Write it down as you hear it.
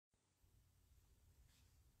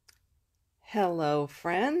Hello,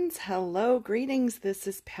 friends. Hello, greetings. This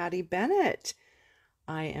is Patty Bennett.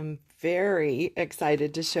 I am very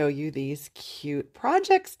excited to show you these cute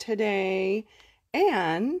projects today.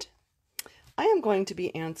 And I am going to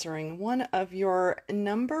be answering one of your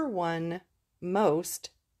number one most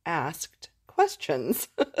asked questions.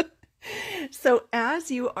 So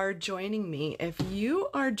as you are joining me, if you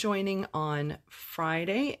are joining on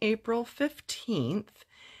Friday, April 15th,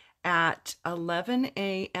 at 11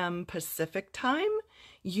 a.m. Pacific time,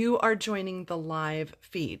 you are joining the live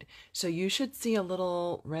feed. So you should see a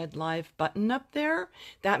little red live button up there.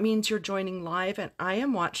 That means you're joining live, and I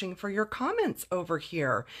am watching for your comments over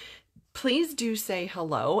here. Please do say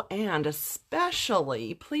hello, and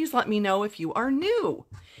especially please let me know if you are new.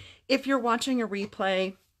 If you're watching a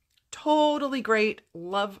replay, totally great.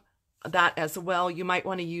 Love that as well. You might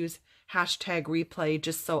want to use hashtag replay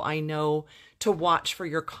just so I know to watch for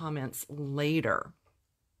your comments later.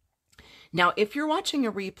 Now, if you're watching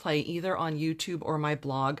a replay either on YouTube or my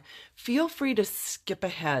blog, feel free to skip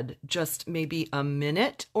ahead just maybe a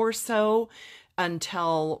minute or so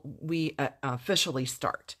until we officially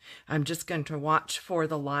start. I'm just going to watch for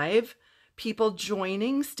the live people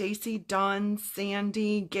joining. Stacy, Dawn,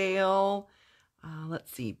 Sandy, Gail,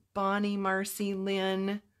 let's see, Bonnie, Marcy,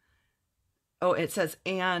 Lynn. Oh, it says,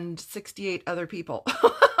 and 68 other people.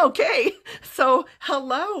 Okay, so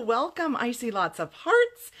hello, welcome. I see lots of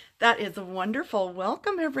hearts. That is wonderful.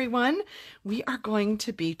 Welcome, everyone. We are going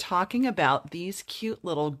to be talking about these cute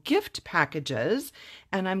little gift packages,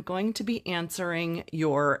 and I'm going to be answering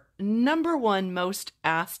your number one most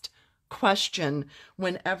asked question.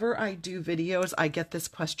 Whenever I do videos, I get this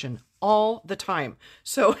question all the time.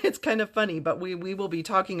 So it's kind of funny, but we will be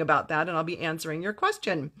talking about that, and I'll be answering your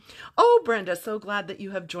question. Oh, Brenda, so glad that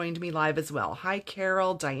you have joined me live as well. Hi,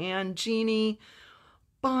 Carol, Diane, Jeannie,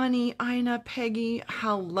 Bonnie, Ina, Peggy.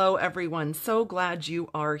 Hello, everyone. So glad you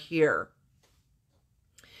are here.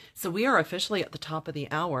 So we are officially at the top of the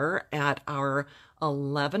hour at our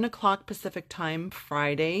 11 o'clock Pacific time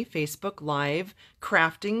Friday Facebook Live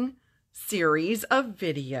crafting series of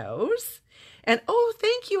videos. And oh,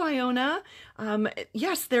 thank you, Iona.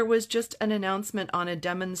 Yes, there was just an announcement on a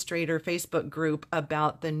demonstrator Facebook group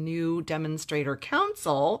about the new demonstrator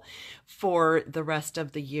council for the rest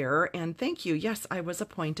of the year. And thank you. Yes, I was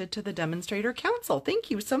appointed to the demonstrator council.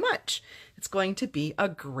 Thank you so much. It's going to be a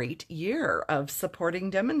great year of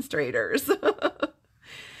supporting demonstrators.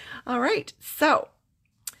 All right, so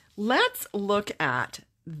let's look at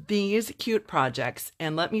these cute projects,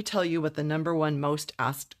 and let me tell you what the number one most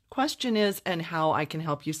asked question is and how I can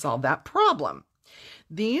help you solve that problem.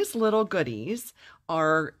 These little goodies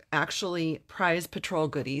are actually prize patrol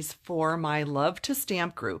goodies for my Love to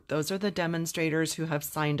Stamp group. Those are the demonstrators who have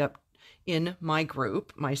signed up in my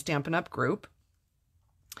group, my Stampin' Up group.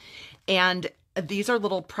 And these are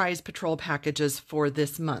little prize patrol packages for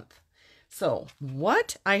this month. So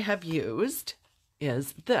what I have used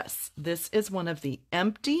is this. This is one of the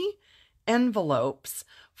empty envelopes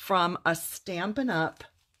from a Stampin' Up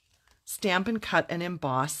Stampin' Cut and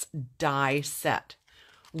Emboss die set.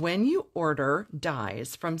 When you order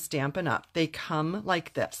dies from Stampin' Up, they come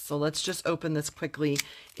like this. So let's just open this quickly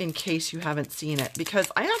in case you haven't seen it,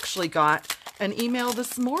 because I actually got an email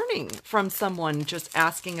this morning from someone just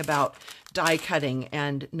asking about die cutting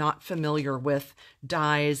and not familiar with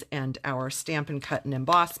dies and our Stampin' Cut and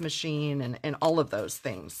Emboss machine and all of those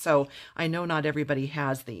things. So I know not everybody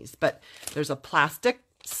has these, but there's a plastic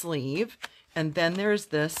sleeve, and then there's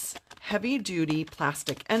this heavy duty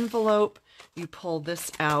plastic envelope. You pull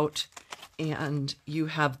this out and you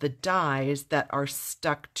have the dies that are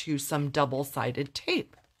stuck to some double-sided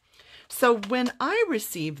tape. So when I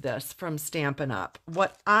receive this from Stampin' Up,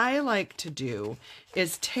 what I like to do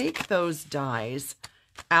is take those dies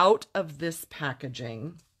out of this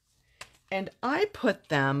packaging and I put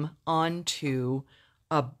them onto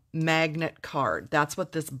a magnet card. That's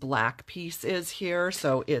what this black piece is here.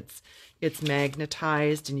 So it's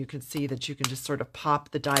magnetized, and you can see that you can just sort of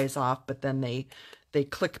pop the dies off, but then they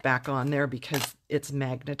click back on there because it's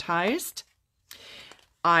magnetized.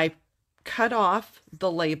 I cut off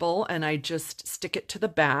the label and I just stick it to the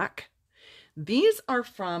back. These are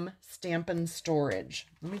from Stampin' Storage.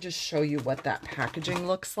 Let me just show you what that packaging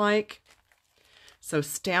looks like. So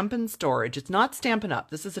Stampin' Storage, it's not Stampin'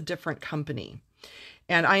 Up. This is a different company.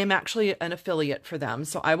 And I am actually an affiliate for them,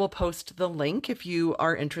 so I will post the link if you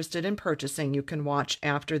are interested in purchasing. You can watch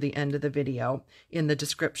after the end of the video in the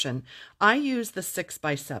description. I use the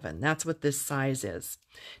 6x7. That's what this size is.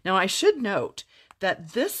 Now, I should note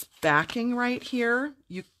that this backing right here,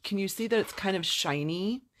 can you see that it's kind of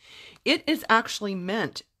shiny? It is actually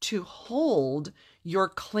meant to hold your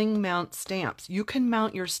cling mount stamps. You can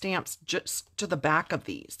mount your stamps just to the back of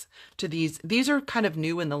these. These are kind of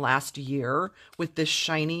new in the last year with this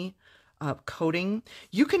shiny coating.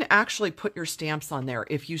 You can actually put your stamps on there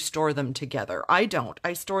if you store them together. I don't.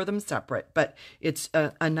 I store them separate, but it's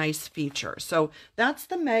a nice feature. So that's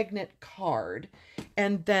the magnet card.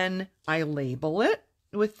 And then I label it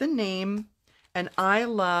with the name. And I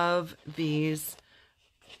love these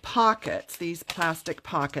pockets, these plastic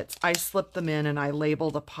pockets. I slip them in and I label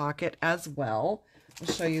the pocket as well.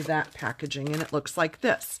 I'll show you that packaging, and it looks like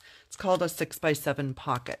this. It's called a 6x7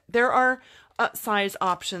 pocket. There are size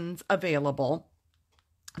options available,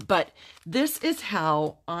 but this is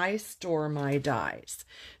how I store my dies.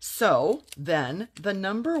 So then the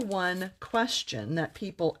number one question that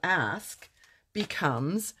people ask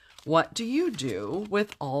becomes, what do you do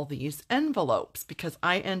with all these envelopes? Because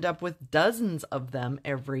I end up with dozens of them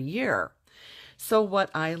every year. So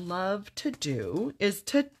what I love to do is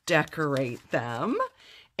to decorate them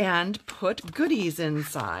and put goodies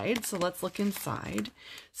inside. So let's look inside.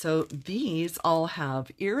 So these all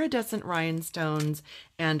have iridescent rhinestones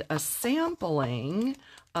and a sampling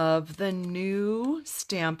of the new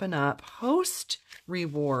Stampin' Up! Host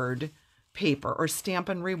Reward paper, or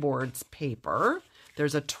Stampin' Rewards paper.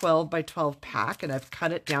 There's a 12 by 12 pack, and I've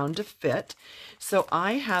cut it down to fit. So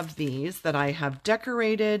I have these that I have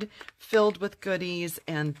decorated, filled with goodies,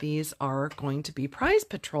 and these are going to be Prize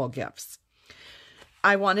Patrol gifts.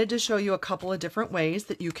 I wanted to show you a couple of different ways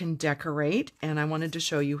that you can decorate, and I wanted to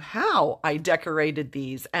show you how I decorated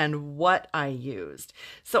these and what I used.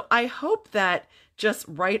 So I hope that just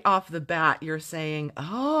right off the bat, you're saying,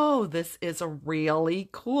 oh, this is a really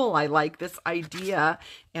cool. I like this idea,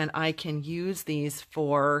 and I can use these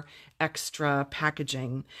for extra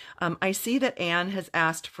packaging. I see that Anne has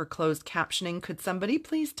asked for closed captioning. Could somebody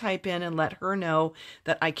please type in and let her know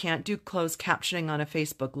that I can't do closed captioning on a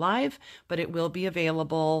Facebook Live, but it will be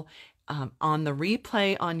available on the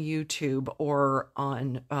replay on YouTube, or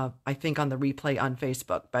on, I think on the replay on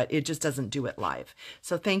Facebook, but it just doesn't do it live.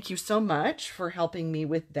 So thank you so much for helping me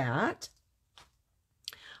with that.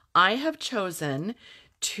 I have chosen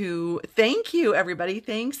to, thank you everybody.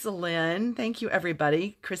 Thanks, Lynn. Thank you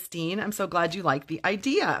everybody. Christine, I'm so glad you like the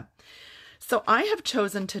idea. So I have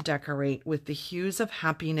chosen to decorate with the Hues of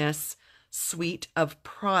Happiness suite of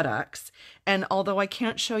products. And although I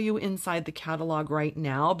can't show you inside the catalog right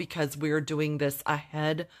now because we're doing this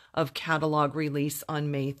ahead of catalog release on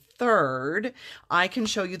May 3rd, I can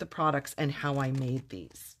show you the products and how I made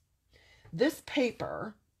these. This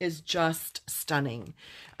paper is just stunning.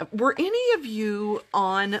 Were any of you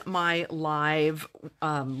on my live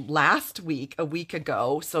last week, a week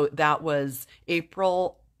ago? So that was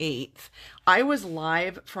April 8th. I was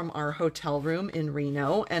live from our hotel room in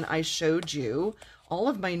Reno, and I showed you all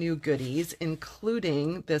of my new goodies,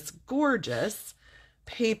 including this gorgeous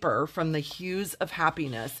paper from the Hues of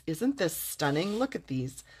Happiness. Isn't this stunning? Look at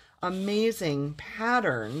these amazing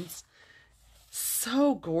patterns.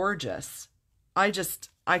 So gorgeous. I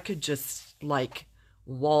could just like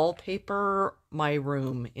wallpaper my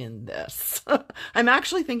room in this. I'm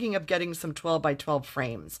actually thinking of getting some 12 by 12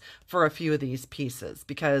 frames for a few of these pieces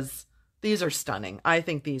because these are stunning. I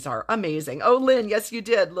think these are amazing. Oh, Lynn, yes, you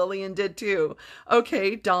did. Lillian did too.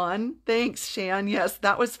 Okay, Dawn, thanks. Shan, yes,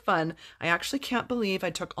 that was fun. I actually can't believe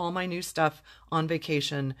I took all my new stuff on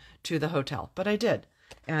vacation to the hotel, but I did.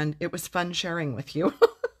 And it was fun sharing with you.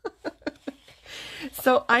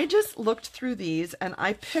 So I just looked through these and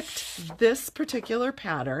I picked this particular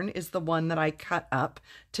pattern is the one that I cut up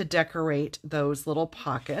to decorate those little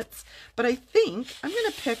pockets. But I think I'm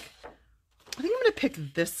going to pick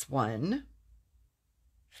this one.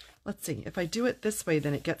 Let's see. If I do it this way,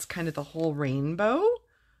 then it gets kind of the whole rainbow.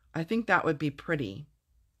 I think that would be pretty.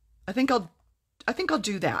 I think I'll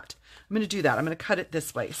do that. I'm going to do that. I'm going to cut it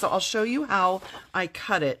this way. So I'll show you how I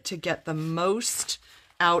cut it to get the most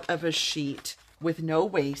out of a sheet with no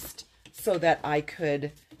waste so that I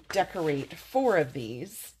could decorate 4 of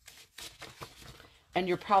these. And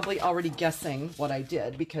you're probably already guessing what I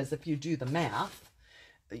did, because if you do the math,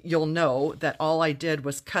 you'll know that all I did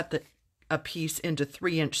was cut a piece into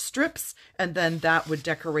 3-inch strips, and then that would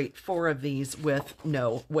decorate 4 of these with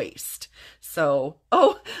no waste. So,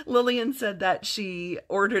 oh, Lillian said that she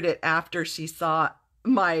ordered it after she saw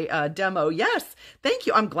my demo. Yes, thank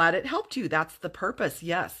you. I'm glad it helped you. That's the purpose,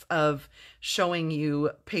 yes, of showing you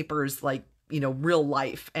papers like, you know, real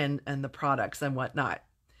life and the products and whatnot.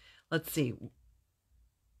 Let's see.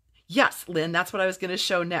 Yes, Lynn, that's what I was going to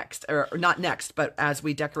show next, or not next, but as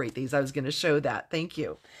we decorate these, I was going to show that. Thank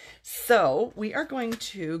you. So we are going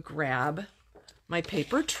to grab my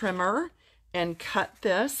paper trimmer and cut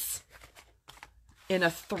this in a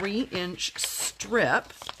 3-inch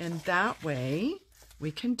strip, and that way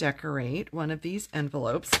we can decorate one of these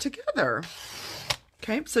envelopes together.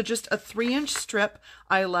 Okay, so just a 3-inch strip.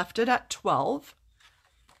 I left it at 12.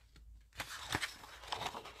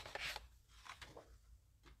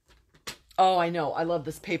 Oh, I know. I love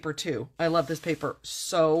this paper too. I love this paper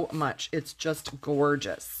so much. It's just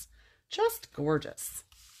gorgeous. Just gorgeous.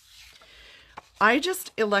 I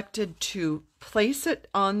just elected to place it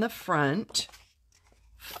on the front,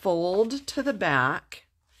 fold to the back,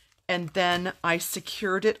 and then I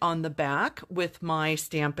secured it on the back with my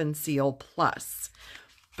Stampin' Seal Plus.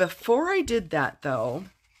 Before I did that though,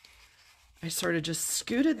 I sort of just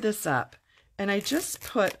scooted this up and I just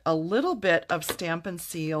put a little bit of Stampin'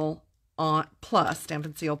 Seal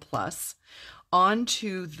Stampin' Seal Plus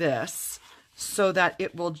onto this so that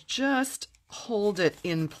it will just hold it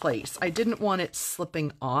in place. I didn't want it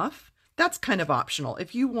slipping off. That's kind of optional.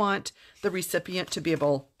 If you want the recipient to be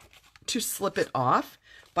able to slip it off,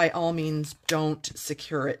 by all means, don't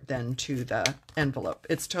secure it then to the envelope.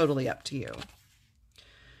 It's totally up to you.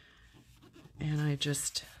 And I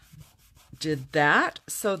just did that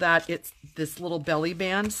so that this little belly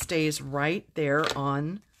band stays right there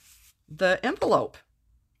on the envelope.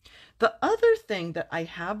 The other thing that I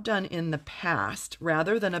have done in the past,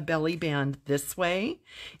 rather than a belly band this way,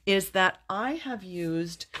 is that I have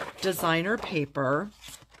used designer paper,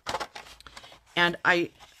 and I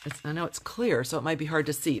know it's clear, so it might be hard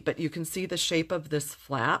to see, but you can see the shape of this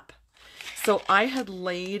flap. So I had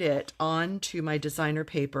laid it onto my designer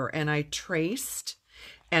paper and I traced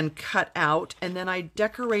and cut out, and then I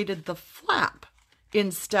decorated the flap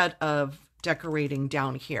instead of decorating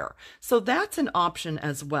down here. So that's an option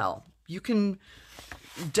as well. You can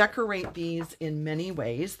decorate these in many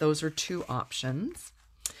ways. Those are 2 options.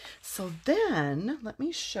 So then let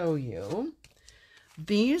me show you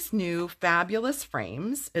these new fabulous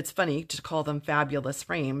frames. It's funny to call them fabulous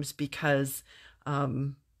frames because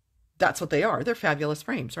that's what they are. They're fabulous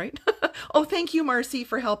frames, right? Oh, thank you, Marcy,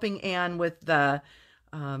 for helping Anne with the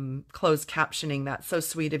closed captioning. That's so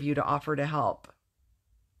sweet of you to offer to help.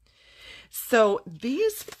 So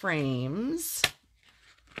these frames,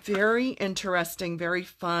 very interesting, very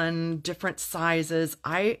fun, different sizes.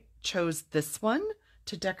 I chose this one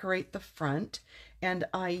to decorate the front, and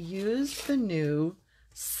I used the new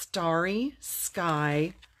Starry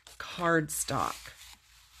Sky cardstock.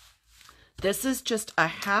 This is just a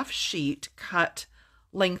half sheet cut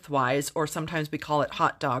lengthwise, or sometimes we call it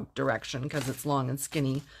hot dog direction because it's long and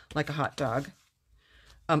skinny like a hot dog.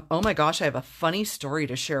 Oh my gosh, I have a funny story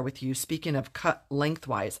to share with you. Speaking of cut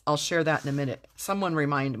lengthwise, I'll share that in a minute. Someone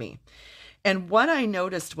remind me. And what I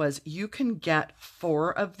noticed was you can get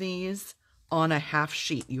 4 of these on a half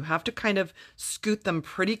sheet. You have to kind of scoot them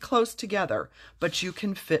pretty close together, but you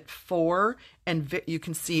can fit 4, and you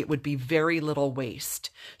can see it would be very little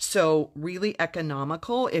waste. So really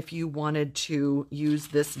economical if you wanted to use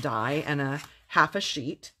this die and a half a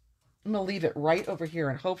sheet. I'm going to leave it right over here,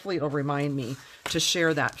 and hopefully it'll remind me to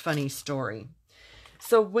share that funny story.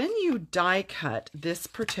 So when you die cut this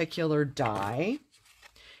particular die,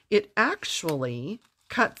 it actually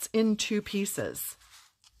cuts in 2 pieces.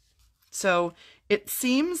 So it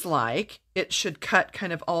seems like it should cut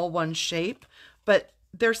kind of all one shape, but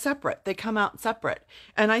they're separate. They come out separate.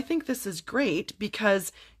 And I think this is great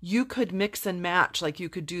because you could mix and match. Like you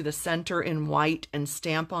could do the center in white and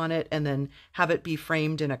stamp on it and then have it be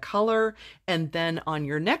framed in a color. And then on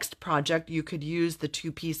your next project, you could use the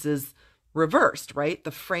 2 pieces reversed, right?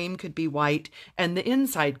 The frame could be white and the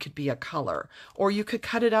inside could be a color, or you could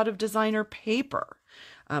cut it out of designer paper.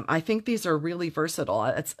 I think these are really versatile.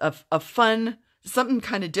 It's a fun, something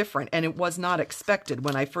kind of different, and it was not expected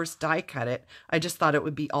when I first die cut it. I just thought it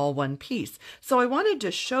would be all one piece. So I wanted to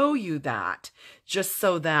show you that just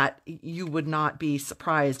so that you would not be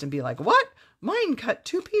surprised and be like, what? Mine cut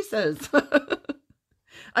 2 pieces.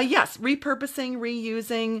 Yes, repurposing,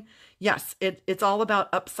 reusing. Yes, it's all about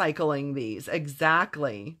upcycling these.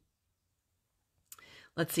 Exactly.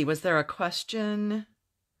 Let's see, was there a question?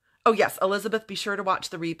 Oh, yes, Elizabeth, be sure to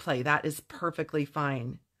watch the replay. That is perfectly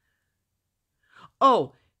fine.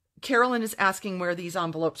 Oh, Carolyn is asking where these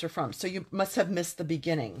envelopes are from. So you must have missed the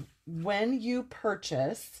beginning. When you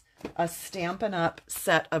purchase a Stampin' Up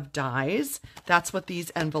set of dies, that's what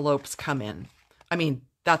these envelopes come in. I mean,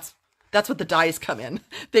 that's what the dies come in.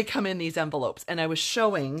 They come in these envelopes. And I was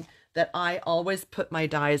showing that I always put my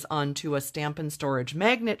dies onto a Stampin' Storage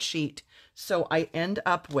magnet sheet. So I end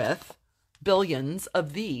up with billions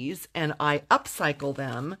of these, and I upcycle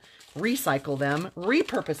them, recycle them,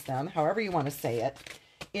 repurpose them, however you want to say it,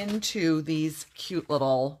 into these cute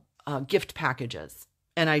little gift packages.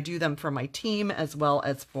 And I do them for my team as well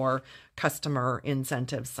as for customer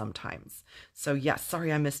incentives sometimes. So yes,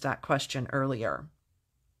 sorry I missed that question earlier.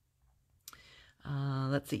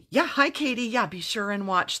 Let's see. Yeah, hi Katie. Yeah, be sure and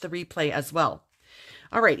watch the replay as well.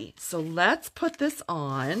 Alrighty, so let's put this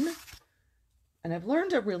on. And I've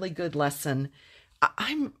learned a really good lesson.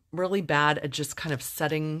 I'm really bad at just kind of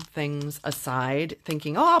setting things aside,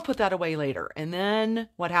 thinking, oh, I'll put that away later. And then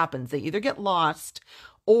what happens? They either get lost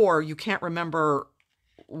or you can't remember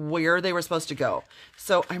where they were supposed to go.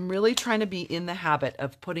 So I'm really trying to be in the habit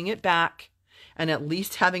of putting it back and at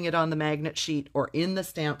least having it on the magnet sheet or in the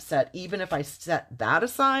stamp set, even if I set that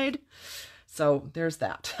aside. So there's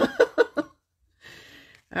that.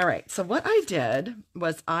 All right, so what I did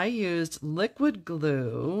was I used liquid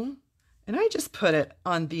glue and I just put it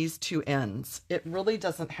on these two ends. It really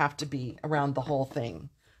doesn't have to be around the whole thing.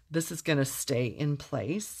 This is going to stay in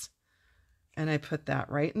place. And I put that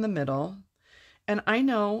right in the middle. And I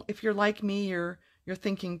know if you're like me, you're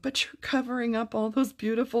thinking, but you're covering up all those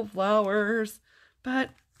beautiful flowers.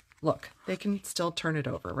 But look, they can still turn it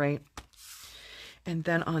over, right? And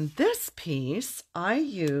then on this piece, I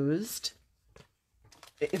used,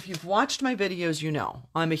 if you've watched my videos, you know,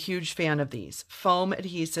 I'm a huge fan of these foam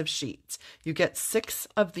adhesive sheets. You get 6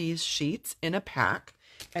 of these sheets in a pack,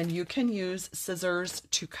 and you can use scissors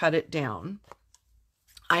to cut it down.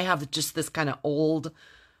 I have just this kind of old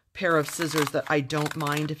pair of scissors that I don't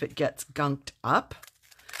mind if it gets gunked up.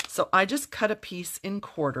 So I just cut a piece in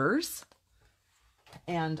quarters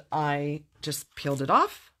and I just peeled it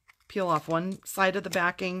off. Peel off one side of the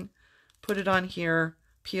backing, put it on here,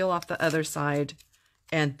 peel off the other side,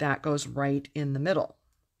 and that goes right in the middle.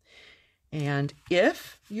 And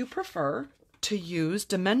if you prefer to use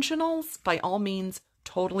dimensionals, by all means,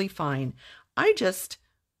 totally fine. I just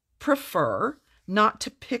prefer not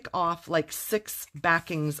to pick off like 6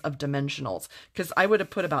 backings of dimensionals, because I would have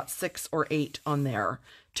put about 6 or 8 on there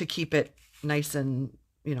to keep it nice and,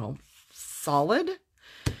 you know, solid.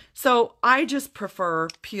 So I just prefer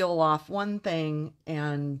peel off one thing,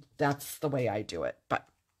 and that's the way I do it, but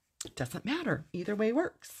it doesn't matter. Either way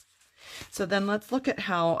works. So then let's look at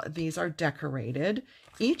how these are decorated.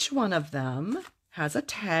 Each one of them has a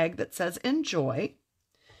tag that says enjoy,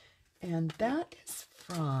 and that is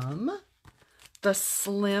from the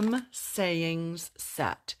Slim Sayings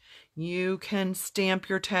set. You can stamp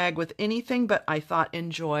your tag with anything, but I thought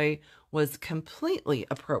enjoy was completely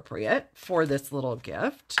appropriate for this little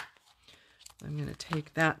gift. I'm going to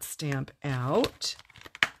take that stamp out.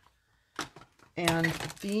 And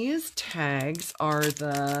these tags are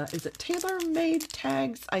the, is it tailor-made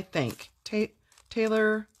tags? I think.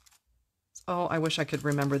 Tailor, oh, I wish I could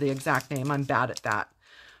remember the exact name. I'm bad at that.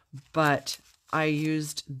 But I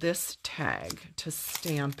used this tag to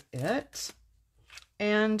stamp it,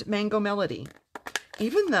 and Mango Melody.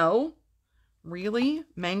 Even though, really,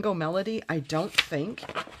 Mango Melody, I don't think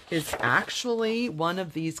is actually one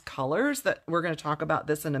of these colors that we're going to talk about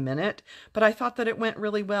this in a minute, but I thought that it went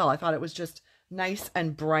really well. I thought it was just nice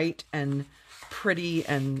and bright and pretty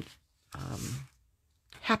and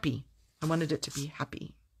happy. I wanted it to be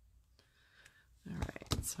happy. All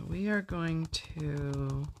right, so we are going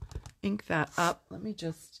to ink that up. Let me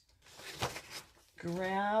just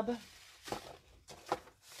grab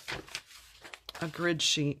a grid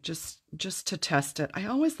sheet just to test it. I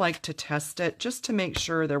always like to test it just to make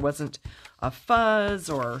sure there wasn't a fuzz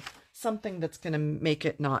or something that's going to make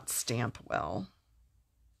it not stamp well.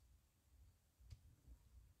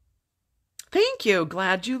 Thank you.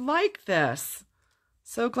 Glad you like this.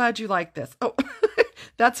 So glad you like this. Oh,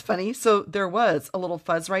 that's funny. So there was a little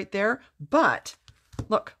fuzz right there, but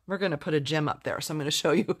look, we're going to put a gem up there. So I'm going to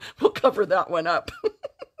show you. We'll cover that one up.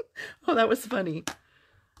 Oh, that was funny.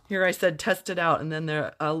 Here I said test it out, and then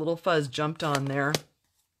there a little fuzz jumped on there.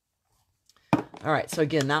 All right, so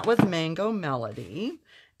again, that was Mango Melody.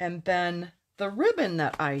 And then the ribbon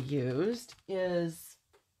that I used is,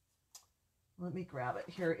 let me grab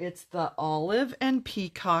it here. It's the Olive and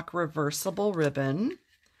Peacock reversible ribbon.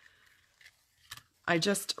 I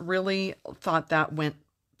just really thought that went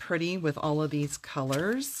pretty with all of these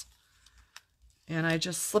colors. And I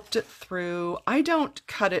just slipped it through. I don't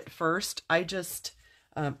cut it first. I just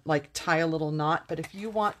like tie a little knot. But if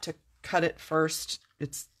you want to cut it first,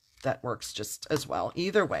 that works just as well.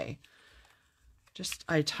 Either way. Just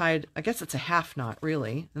I tied, I guess it's a half knot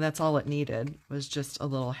really, and that's all it needed was just a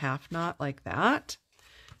little half knot like that.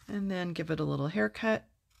 And then give it a little haircut,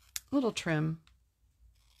 a little trim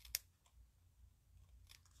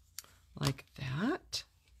like that.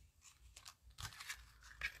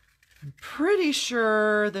 I'm pretty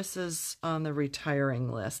sure this is on the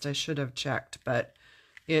retiring list. I should have checked, but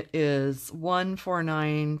It is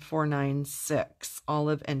 149496,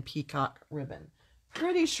 olive and peacock ribbon.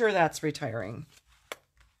 Pretty sure that's retiring.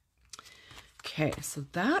 Okay, so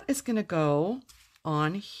that is going to go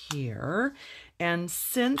on here. And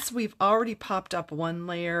since we've already popped up one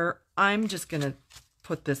layer, I'm just going to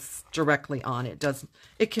put this directly on. It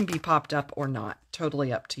can be popped up or not,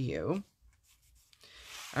 totally up to you.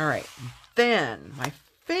 All right, then my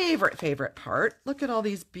favorite part, look at all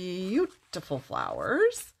these beautiful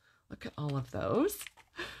flowers. Look at all of those.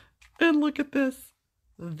 And look at this.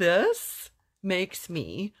 This makes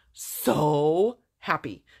me so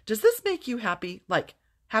happy. Does this make you happy? Like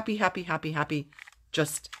happy, happy, happy, happy?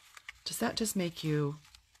 Does that just make you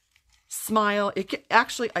smile?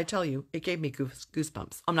 Actually, I tell you, it gave me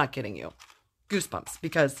goosebumps. I'm not kidding you. Goosebumps,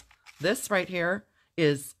 because this right here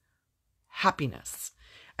is happiness.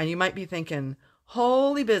 And you might be thinking,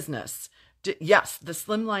 holy business. Yes, the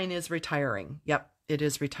slimline is retiring. Yep, it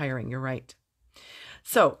is retiring. You're right.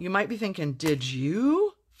 So you might be thinking, did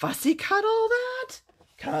you fussy cut all that?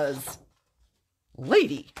 Because,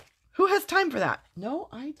 lady, who has time for that? No,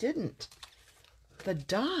 I didn't. The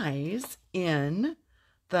dies in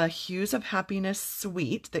the Hues of Happiness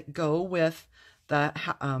suite that go with the,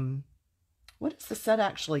 what is the set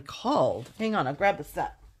actually called? Hang on, I'll grab the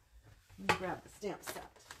set. Let me grab the stamp set.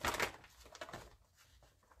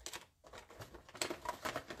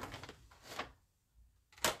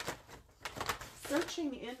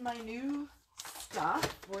 Searching in my new stuff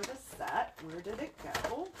for the set. Where did it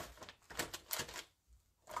go?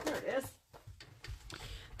 There it is.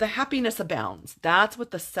 The Happiness Abounds. That's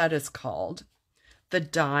what the set is called. The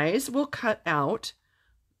dies will cut out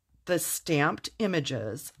the stamped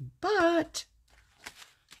images, but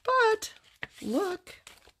look,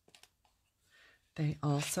 they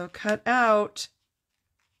also cut out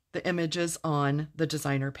the images on the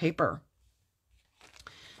designer paper.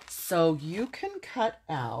 So you can cut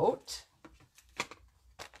out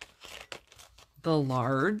the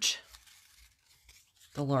large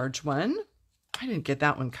one. I didn't get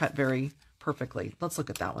that one cut very perfectly. Let's look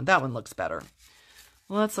at that one. That one looks better.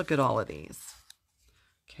 Let's look at all of these.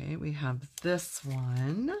 Okay, we have this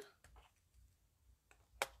one.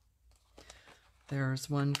 There's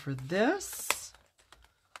one for this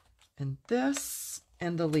and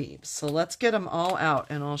the leaves. So let's get them all out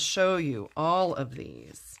and I'll show you all of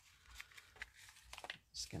these.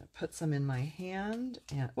 Just going to put some in my hand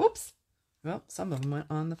and oops, well, some of them went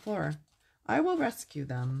on the floor. I will rescue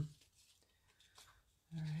them.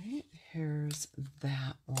 All right, here's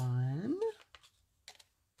that one.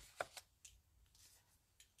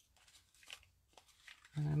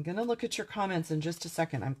 And I'm going to look at your comments in just a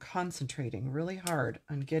second. I'm concentrating really hard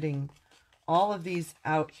on getting all of these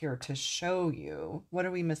out here to show you. What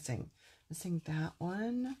are we missing? Missing that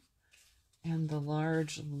one and the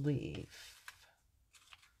large leaf.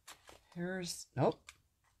 Here's, nope.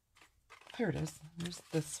 Here it is. There's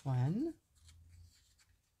this one.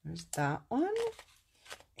 There's that one.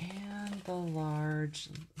 And the large,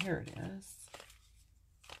 here it is.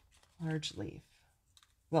 Large leaf.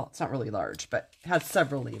 Well, it's not really large, but it has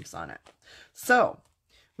several leaves on it. So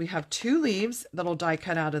we have 2 leaves that'll die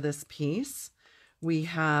cut out of this piece. We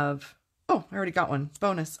have, oh, I already got one.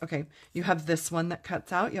 Bonus. Okay. You have this one that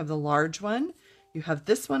cuts out. You have the large one. You have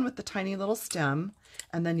this one with the tiny little stem.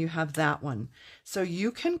 And then you have that one. So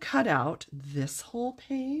you can cut out this whole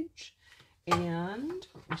page. And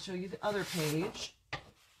I'll show you the other page.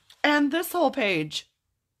 And this whole page.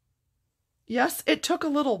 Yes, it took a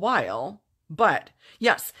little while. But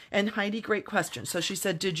yes, and Heidi, great question. So she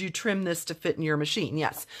said, did you trim this to fit in your machine?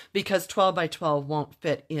 Yes, because 12 by 12 won't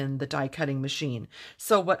fit in the die cutting machine.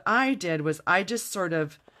 So what I did was I just sort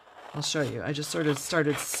of, I'll show you. I just sort of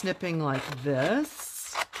started snipping like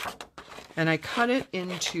this. And I cut it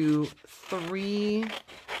into 3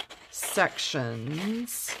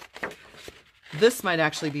 sections. This might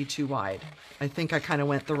actually be too wide. I think I kind of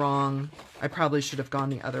went the wrong, I probably should have gone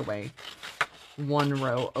the other way. 1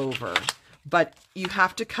 row over. But you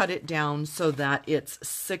have to cut it down so that it's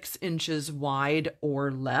 6 inches wide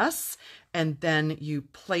or less. And then you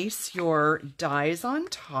place your dies on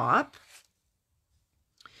top.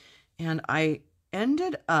 And I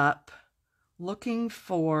ended up looking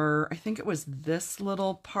for, I think it was this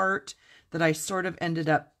little part that I sort of ended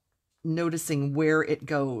up noticing where it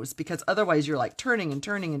goes, because otherwise you're like turning and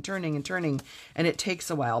turning and turning and turning, and it takes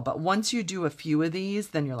a while. But once you do a few of these,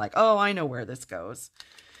 then you're like, oh, I know where this goes.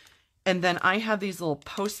 And then I have these little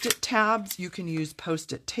Post-it tabs. You can use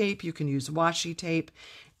Post-it tape, you can use washi tape,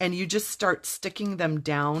 and you just start sticking them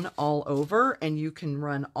down all over, and you can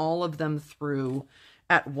run all of them through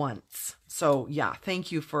at once. So yeah,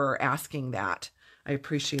 thank you for asking that. I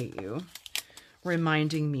appreciate you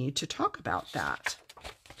reminding me to talk about that.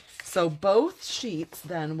 So both sheets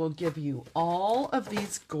then will give you all of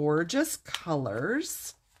these gorgeous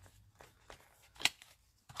colors.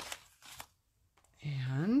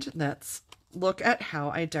 And let's look at how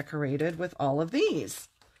I decorated with all of these.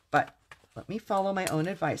 But let me follow my own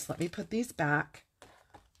advice. Let me put these back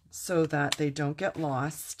so that they don't get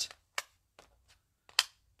lost.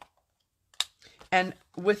 And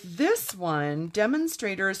with this one,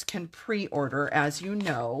 demonstrators can pre-order, as you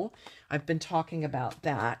know. I've been talking about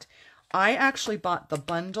that. I actually bought the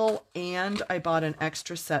bundle and I bought an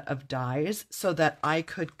extra set of dies so that I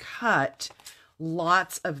could cut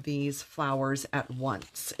lots of these flowers at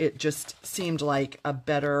once. It just seemed like a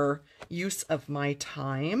better use of my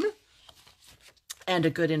time and a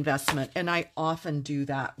good investment. And I often do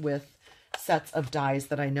that with sets of dies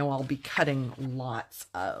that I know I'll be cutting lots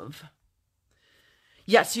of.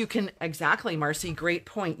 Yes, you can. Exactly, Marcy. Great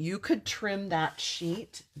point. You could trim that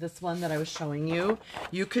sheet, this one that I was showing you.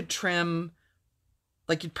 You could trim,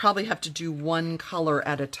 like you'd probably have to do one color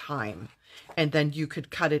at a time. And then you could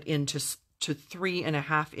cut it into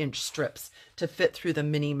 3.5-inch strips to fit through the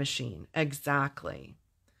mini machine. Exactly.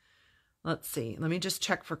 Let's see. Let me just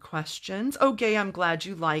check for questions. Oh, Gay, I'm glad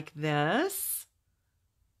you like this.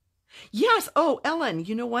 Yes. Oh, Ellen,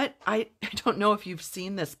 you know what? I don't know if you've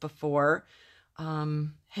seen this before.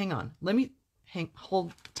 Hang on. Let me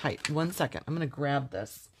hold tight 1 second. I'm going to grab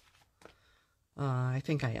this. I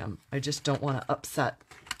think I am. I just don't want to upset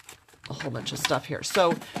a whole bunch of stuff here.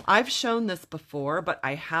 So I've shown this before, but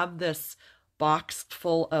I have this box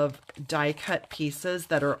full of die cut pieces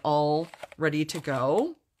that are all ready to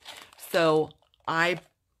go. So I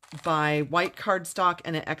buy white cardstock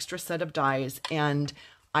and an extra set of dies, and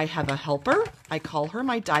I have a helper. I call her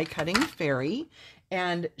my die cutting fairy,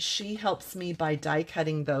 and she helps me by die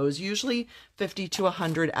cutting those, usually 50 to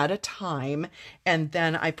 100 at a time. And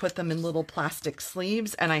then I put them in little plastic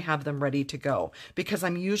sleeves and I have them ready to go, because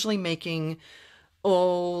I'm usually making,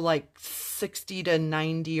 like 60 to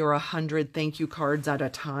 90 or 100 thank you cards at a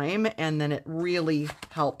time. And then it really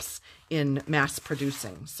helps in mass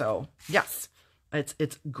producing. So yes,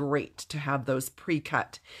 it's great to have those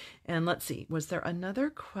pre-cut. And let's see, was there another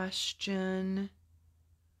question?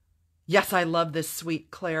 Yes, I love this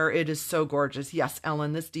sweet Claire. It is so gorgeous. Yes,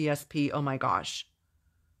 Ellen, this DSP, oh my gosh.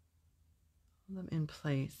 Hold them in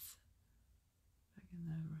place.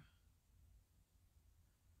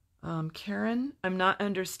 Karen, I'm not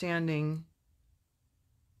understanding.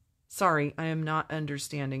 Sorry, I am not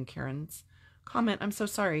understanding Karen's comment. I'm so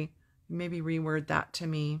sorry. Maybe reword that to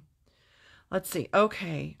me. Let's see.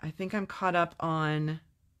 Okay, I think I'm caught up on...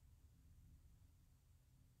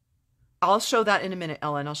 I'll show that in a minute,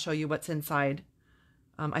 Ellen. I'll show you what's inside.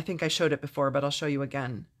 I think I showed it before, but I'll show you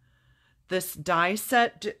again. This die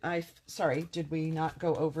set, sorry, did we not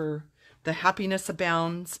go over the Happiness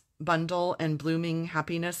Abounds bundle and Blooming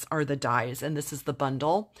Happiness are the dies, and this is the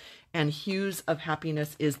bundle. And Hues of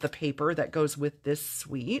Happiness is the paper that goes with this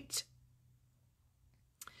suite.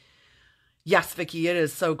 Yes, Vicki, it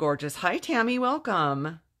is so gorgeous. Hi, Tammy,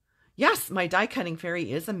 welcome. Yes, my die cutting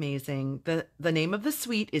fairy is amazing. The name of the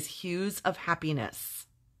suite is Hues of Happiness.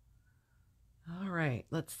 All right,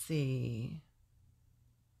 let's see.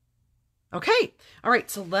 Okay, all right,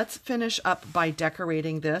 so let's finish up by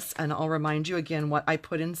decorating this, and I'll remind you again what I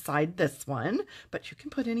put inside this one, but you can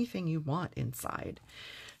put anything you want inside.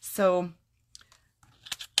 So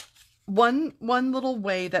one little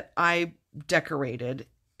way that I decorated,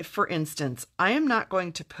 for instance, I am not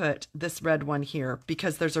going to put this red one here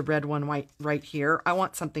because there's a red one right here. I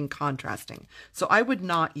want something contrasting. So I would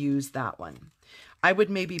not use that one. I would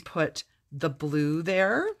maybe put the blue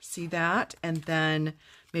there, see that? And then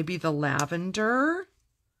maybe the lavender.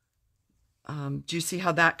 Do you see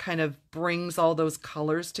how that kind of brings all those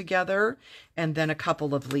colors together? And then a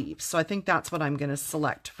couple of leaves. So I think that's what I'm going to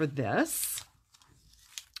select for this.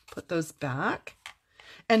 Put those back.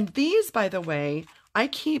 And these, by the way, I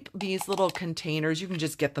keep these little containers. You can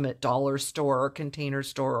just get them at dollar store or container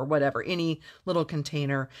store or whatever, any little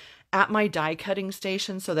container, at my die cutting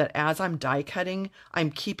station, so that as I'm die cutting, I'm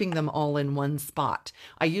keeping them all in one spot.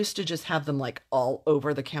 I used to just have them like all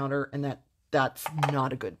over the counter, and that's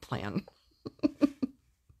not a good plan.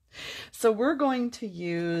 So we're going to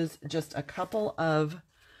use just a couple of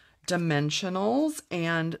dimensionals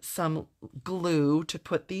and some glue to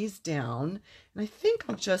put these down. And I think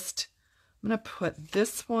I'm going to put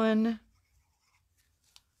this one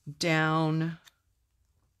down,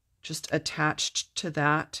 just attached to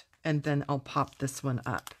that, and then I'll pop this one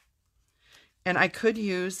up. And I could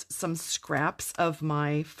use some scraps of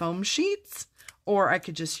my foam sheets, or I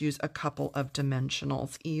could just use a couple of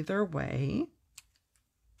dimensionals, either way.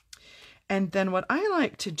 And then what I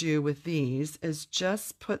like to do with these is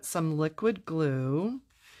just put some liquid glue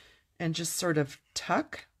and just sort of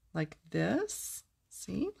tuck like this.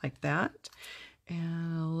 See, like that.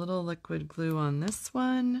 And a little liquid glue on this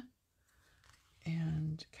one.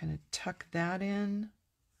 And kind of tuck that in.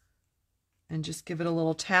 And just give it a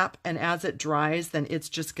little tap. And as it dries, then it's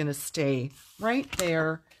just going to stay right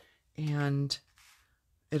there. And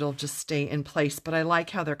it'll just stay in place. But I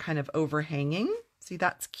like how they're kind of overhanging. See,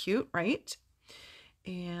 that's cute, right?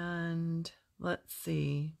 And let's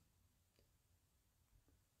see.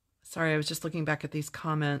 Sorry, I was just looking back at these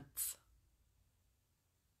comments.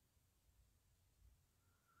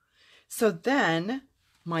 So then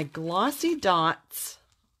my glossy dots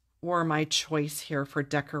were my choice here for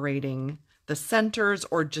decorating the centers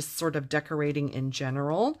or just sort of decorating in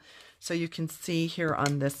general. So you can see here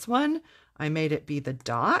on this one, I made it be the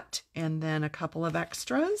dot and then a couple of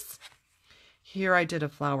extras. Here I did a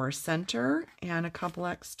flower center and a couple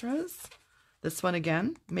extras. This one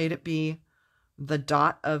again, made it be the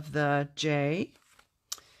dot of the J.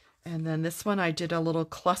 And then this one I did a little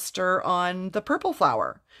cluster on the purple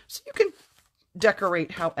flower. So you can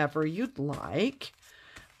decorate however you'd like.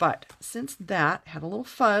 But since that had a little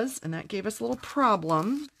fuzz and that gave us a little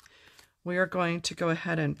problem, we are going to go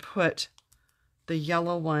ahead and put the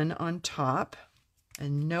yellow one on top.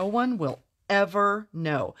 And no one will ever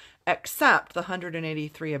know, except the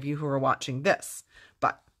 183 of you who are watching this,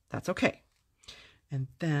 but that's okay. And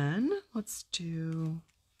then let's do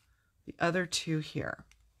the other two here.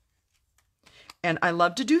 And I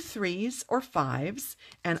love to do 3s or 5s,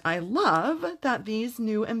 and I love that these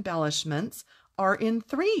new embellishments are in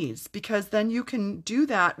 3s, because then you can do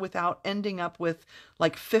that without ending up with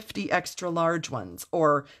like 50 extra large ones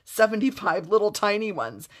or 75 little tiny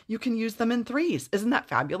ones. You can use them in 3s. Isn't that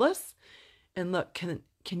fabulous? And look, can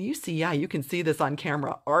you see? Yeah, you can see this on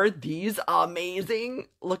camera. Are these amazing?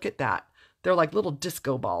 Look at that. They're like little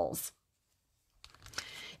disco balls.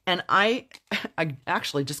 And I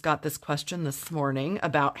actually just got this question this morning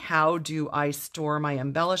about how do I store my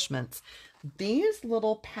embellishments. These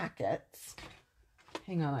little packets,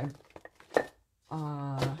 hang on,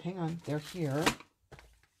 they're here.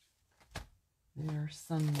 They're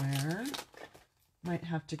somewhere. Might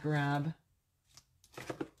have to grab.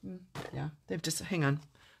 Yeah, they've just, hang on.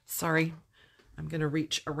 Sorry. I'm going to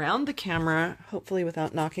reach around the camera, hopefully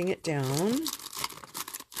without knocking it down.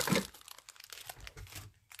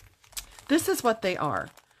 This is what they are.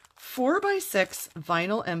 4x6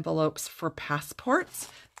 vinyl envelopes for passports.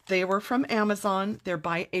 They were from Amazon. They're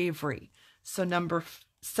by Avery. So number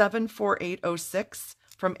 74806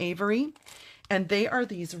 from Avery. And they are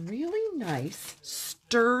these really nice,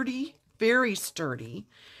 sturdy, very sturdy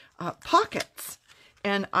pockets.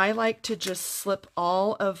 And I like to just slip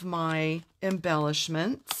all of my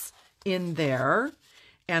embellishments in there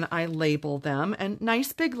and I label them, and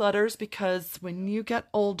nice big letters, because when you get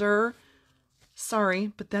older,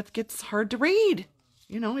 sorry, but that gets hard to read.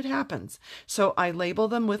 You know, it happens. So I label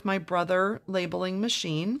them with my Brother labeling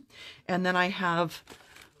machine, and then I have,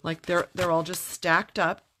 like, they're all just stacked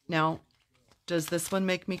up. Now, does this one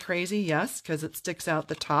make me crazy? Yes, because it sticks out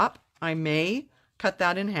the top. I may cut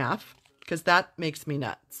that in half, because that makes me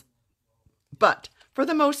nuts. But for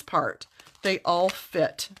the most part, they all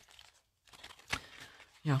fit.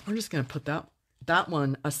 Yeah, we're just going to put that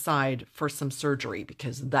one aside for some surgery,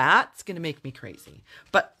 because that's going to make me crazy.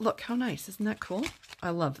 But look how nice. Isn't that cool?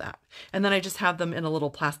 I love that. And then I just have them in a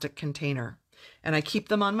little plastic container. And I keep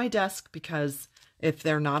them on my desk, because if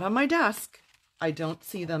they're not on my desk, I don't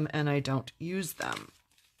see them and I don't use them.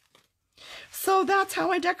 So that's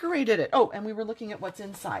how I decorated it. Oh, and we were looking at what's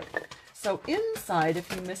inside. So inside,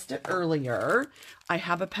 if you missed it earlier, I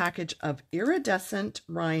have a package of iridescent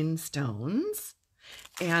rhinestones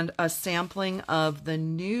and a sampling of the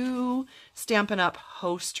new Stampin' Up!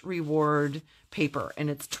 Host Reward paper.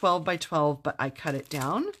 And it's 12 by 12, but I cut it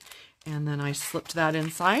down. And then I slipped that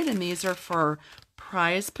inside. And these are for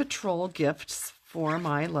Prize Patrol gifts for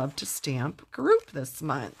my Love to Stamp group this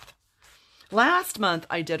month. Last month,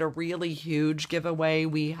 I did a really huge giveaway.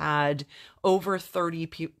 We had over 30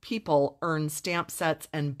 people earn stamp sets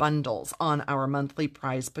and bundles on our monthly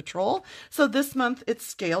prize patrol. So this month, it's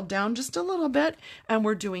scaled down just a little bit, and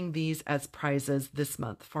we're doing these as prizes this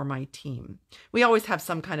month for my team. We always have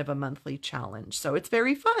some kind of a monthly challenge, so it's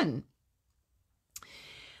very fun.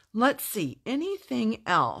 Let's see, anything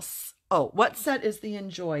else? Oh, what set is the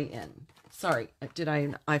Enjoy in? Sorry,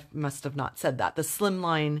 I must have not said that. The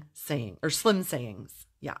slimline saying, or slim sayings.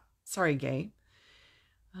 Yeah, sorry, Gay.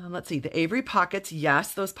 Let's see, the Avery pockets.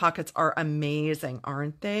 Yes, those pockets are amazing,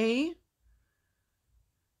 aren't they?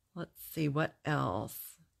 Let's see, what else?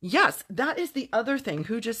 Yes, that is the other thing.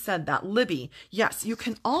 Who just said that? Libby. Yes, you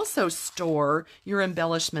can also store your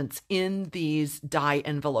embellishments in these die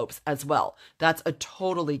envelopes as well. That's a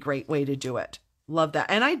totally great way to do it. Love that.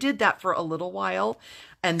 And I did that for a little while.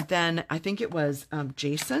 And then I think it was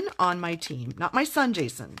Jason on my team, not my son,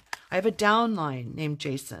 Jason. I have a downline named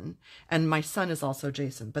Jason, and my son is also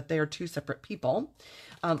Jason, but they are two separate people.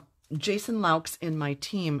 Jason Laux in my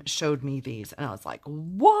team showed me these, and I was like,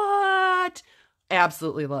 what?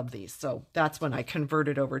 Absolutely love these. So that's when I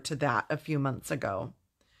converted over to that a few months ago.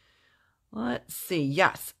 Let's see.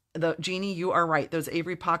 Yes, Jeannie, you are right. Those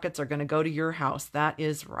Avery pockets are going to go to your house. That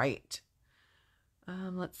is right.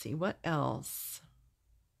 Let's see. What else?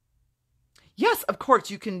 Yes, of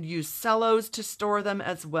course, you can use cellos to store them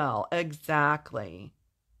as well. Exactly.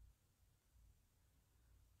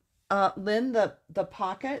 Lynn, the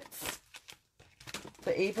pockets,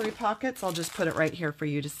 the Avery pockets, I'll just put it right here for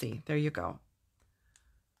you to see. There you go.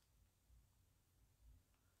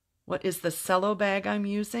 What is the cello bag I'm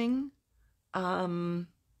using? I'm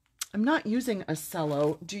not using a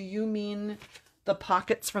cello. Do you mean the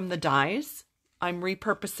pockets from the dies? I'm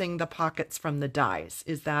repurposing the pockets from the dies.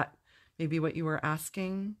 Is that maybe what you were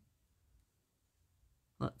asking?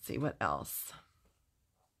 Let's see, what else?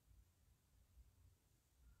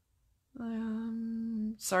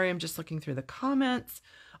 Sorry, I'm just looking through the comments.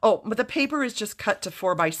 Oh, but the paper is just cut to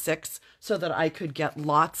 4x6 so that I could get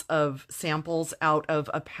lots of samples out of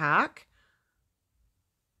a pack.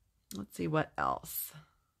 Let's see what else.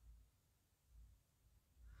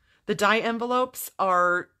 The die envelopes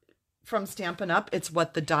are from Stampin' Up. It's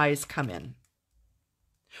what the dies come in.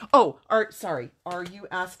 Oh, sorry. Are you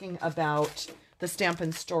asking about the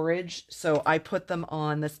Stampin' Storage? So I put them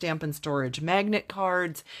on the Stampin' Storage magnet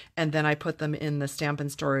cards, and then I put them in the Stampin'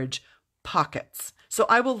 Storage pockets. So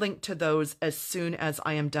I will link to those as soon as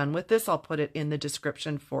I am done with this. I'll put it in the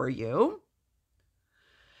description for you.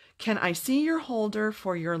 Can I see your holder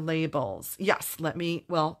for your labels? Yes,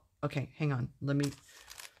 okay, hang on. Let me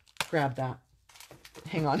grab that.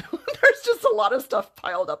 Hang on. There's just a lot of stuff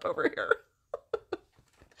piled up over here.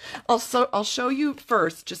 I'll show you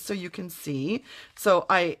first just so you can see. So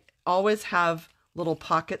I always have little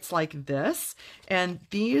pockets like this, and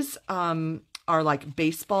these are like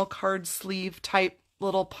baseball card sleeve type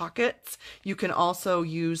little pockets. You can also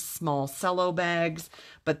use small cello bags,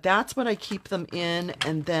 but that's what I keep them in.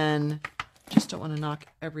 And then just don't want to knock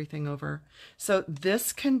everything over. So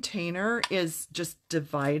this container is just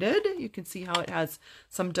divided. You can see how it has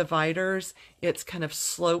some dividers. It's kind of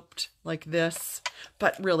sloped like this,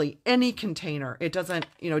 but really any container, it doesn't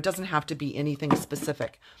have to be anything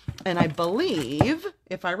specific. And I believe,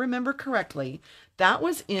 if I remember correctly, that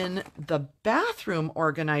was in the bathroom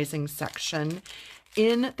organizing section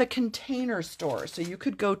in the Container Store. So you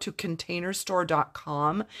could go to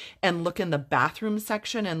containerstore.com and look in the bathroom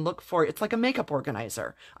section and look for, it's like a makeup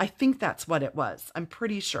organizer. I think that's what it was. I'm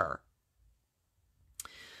pretty sure.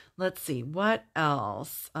 Let's see, what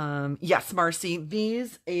else? Yes, Marcy,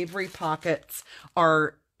 these Avery pockets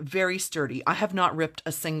are very sturdy. I have not ripped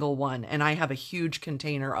a single one, and I have a huge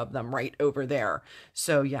container of them right over there.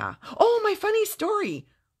 So yeah. Oh, my funny story.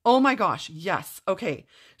 Oh my gosh, yes. Okay,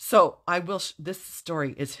 so this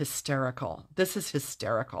story is hysterical. This is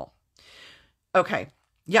hysterical. Okay,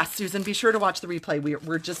 yes, Susan, be sure to watch the replay.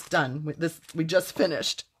 We're just done with this. We just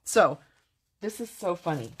finished. So this is so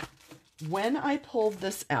funny. When I pulled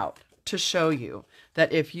this out to show you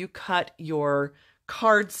that if you cut your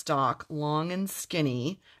cardstock long and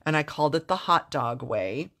skinny, and I called it the hot dog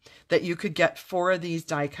way, that you could get 4 of these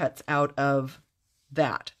die cuts out of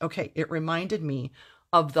that. Okay, it reminded me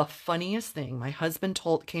of the funniest thing. My husband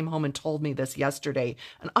came home and told me this yesterday,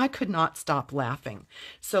 and I could not stop laughing.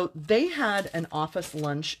 So they had an office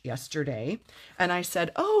lunch yesterday, and I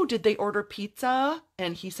said, oh, did they order pizza?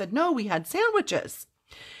 And he said, no, we had sandwiches.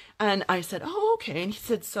 And I said, oh, okay. And he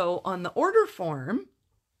said, so on the order form,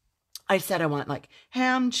 I said I want like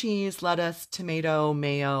ham, cheese, lettuce, tomato,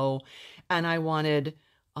 mayo, and I wanted,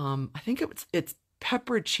 I think it's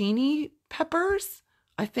pepperoncini peppers,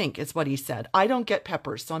 I think is what he said. I don't get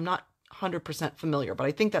peppers, so I'm not 100% familiar, but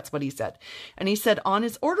I think that's what he said. And he said on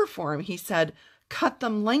his order form, he said, cut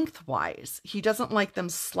them lengthwise. He doesn't like them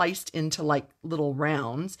sliced into like little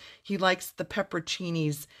rounds. He likes the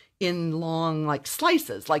pepperoncinis in long like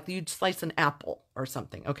slices, like you'd slice an apple or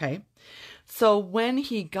something, okay? So when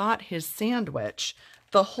he got his sandwich,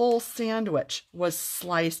 the whole sandwich was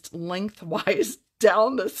sliced lengthwise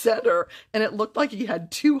down the center, and it looked like he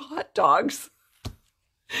had 2 hot dogs.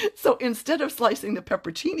 So instead of slicing the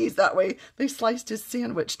pepperoncinis that way, they sliced his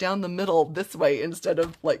sandwich down the middle this way instead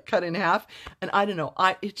of like cut in half. And I don't know,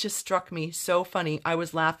 it just struck me so funny. I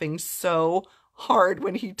was laughing so hard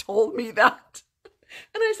when he told me that.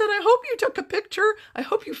 And I said, I hope you took a picture. I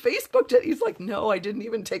hope you Facebooked it. He's like, no, I didn't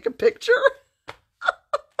even take a picture.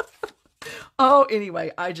 Oh,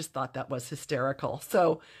 anyway, I just thought that was hysterical.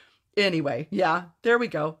 So anyway, yeah, there we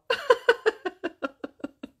go.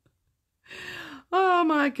 Oh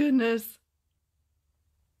my goodness.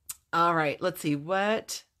 All right, let's see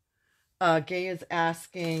what Gay is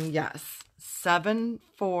asking. Yes,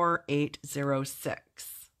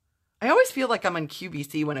 74806. I always feel like I'm on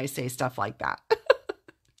QVC when I say stuff like that.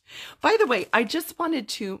 By the way, I just wanted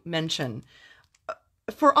to mention,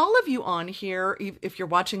 for all of you on here, if you're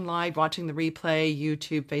watching live, watching the replay,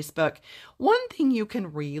 YouTube, Facebook, one thing you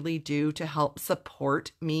can really do to help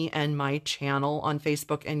support me and my channel on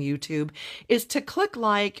Facebook and YouTube is to click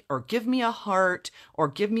like or give me a heart or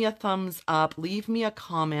give me a thumbs up, leave me a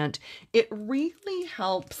comment. It really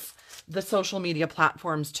helps the social media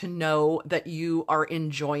platforms to know that you are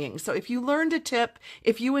enjoying. So if you learned a tip,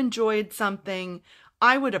 if you enjoyed something,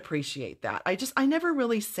 I would appreciate that. I never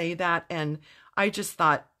really say that, and I just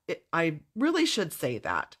thought I really should say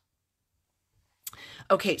that.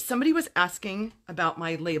 Okay, somebody was asking about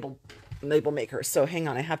my label maker. So hang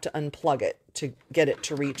on, I have to unplug it to get it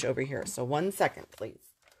to reach over here. So 1 second, please.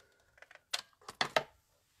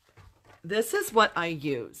 This is what I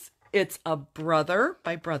use. It's a Brother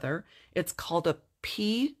by Brother. It's called a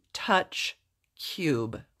P-Touch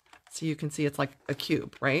Cube. So you can see it's like a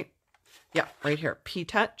cube, right? Yeah, right here,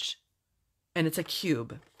 P-Touch, and it's a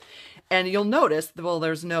cube. And you'll notice, well,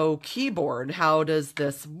 there's no keyboard. How does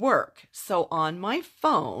this work? So on my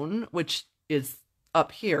phone, which is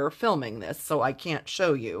up here filming this, so I can't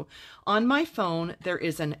show you. On my phone, there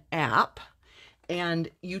is an app, and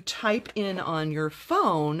you type in on your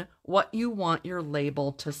phone what you want your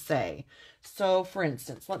label to say. So for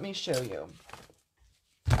instance, let me show you.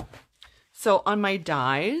 So on my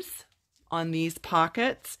dies, on these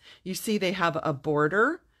pockets, you see they have a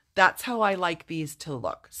border. That's how I like these to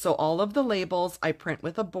look. So all of the labels I print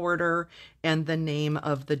with a border and the name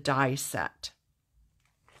of the die set.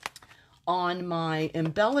 On my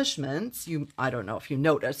embellishments, I don't know if you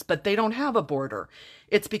noticed, but they don't have a border.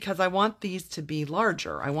 It's because I want these to be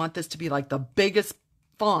larger. I want this to be like the biggest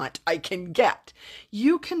font I can get.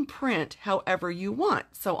 You can print however you want.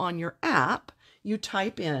 So on your app, you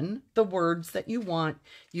type in the words that you want.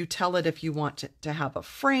 You tell it if you want to have a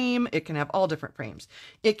frame. It can have all different frames.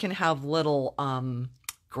 It can have little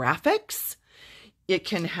graphics. It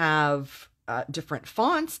can have different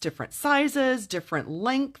fonts, different sizes, different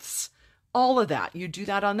lengths, all of that. You do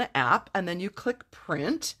that on the app, and then you click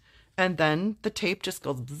print, and then the tape just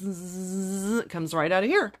goes bzzz, it comes right out of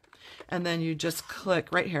here. And then you just click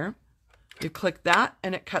right here. You click that,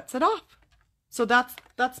 and it cuts it off. So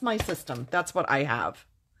that's my system. That's what I have.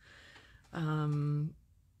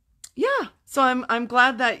 Yeah. So I'm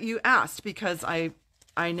glad that you asked, because I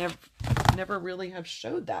never really have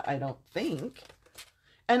showed that, I don't think.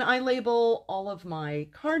 And I label all of my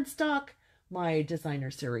cardstock, my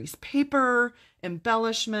designer series paper,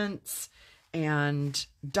 embellishments, and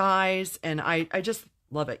dies, and I just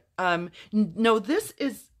love it. No, this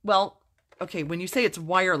is, well, okay, when you say it's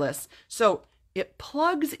wireless, so it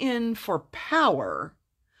plugs in for power,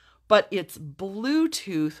 but it's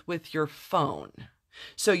Bluetooth with your phone.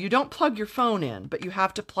 So you don't plug your phone in, but you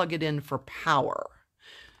have to plug it in for power.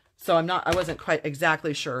 So I wasn't quite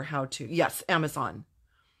exactly sure how to, yes, Amazon.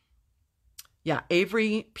 Yeah,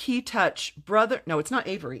 Avery P-Touch Brother. No, it's not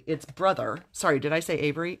Avery, it's Brother. Sorry, did I say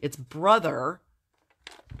Avery? It's Brother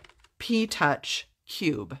P-Touch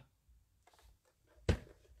Cube.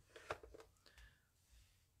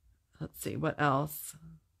 Let's see, what else?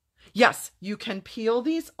 Yes, you can peel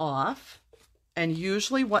these off. And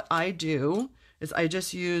usually what I do is I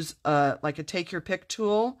just use like a take your pick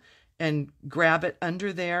tool and grab it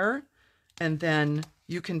under there. And then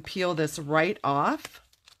you can peel this right off.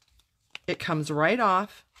 It comes right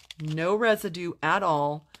off, no residue at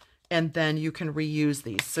all. And then you can reuse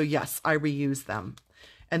these. So yes, I reuse them.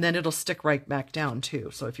 And then it'll stick right back down too.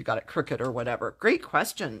 So if you got it crooked or whatever. Great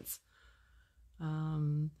questions.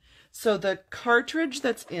 So the cartridge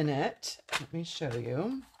that's in it, let me show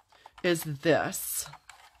you, is this.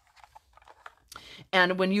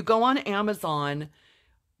 And when you go on Amazon,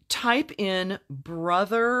 type in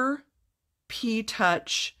Brother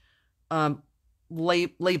P-Touch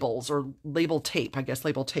labels, or label tape. I guess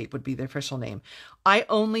label tape would be the official name. I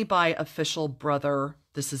only buy official Brother.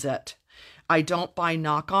 This is it. I don't buy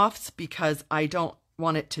knockoffs because I don't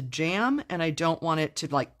want it to jam, and I don't want it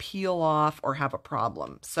to like peel off or have a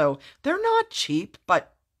problem. So they're not cheap,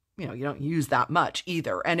 but you know, you don't use that much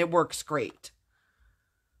either, and it works great.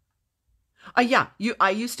 Yeah, I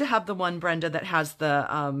used to have the one, Brenda, that has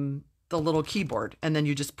the little keyboard, and then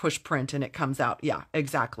you just push print and it comes out. Yeah,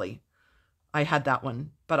 exactly. I had that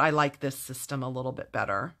one, but I like this system a little bit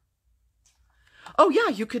better. Oh yeah,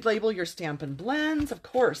 you could label your Stampin' Blends, of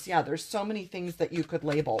course. Yeah, there's so many things that you could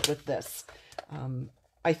label with this.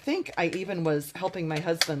 I think I even was helping my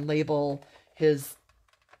husband label his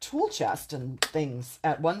tool chest and things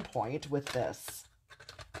at one point with this.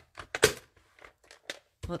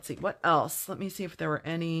 Let's see, what else? Let me see if there were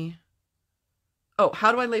any. Oh,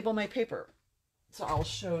 how do I label my paper? So I'll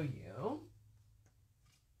show you.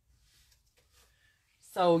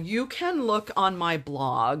 So you can look on my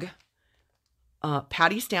blog,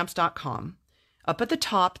 pattystamps.com. Up at the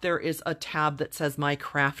top, there is a tab that says My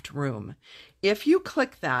Craft Room. If you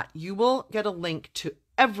click that, you will get a link to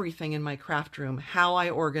everything in my craft room, how I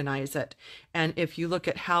organize it. And if you look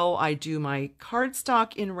at how I do my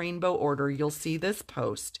cardstock in rainbow order, you'll see this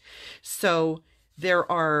post. So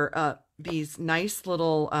there are these nice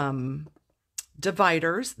little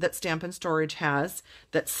dividers that Stampin' Storage has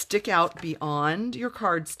that stick out beyond your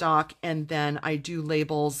cardstock, and then I do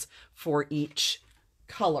labels for each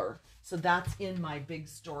color. So that's in my big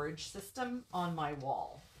storage system on my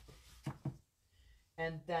wall.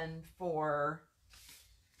 And then for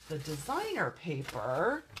the designer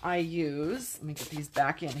paper, I use, let me get these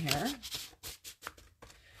back in here.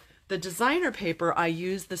 The designer paper, I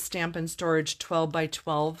use the Stampin' Storage 12 by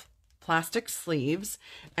 12 plastic sleeves,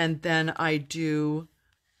 and then I do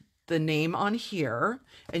the name on here.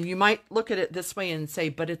 And you might look at it this way and say,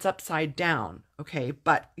 but it's upside down. Okay,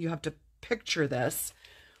 but you have to picture this.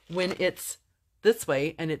 When it's this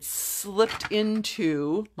way and it's slipped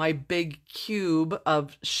into my big cube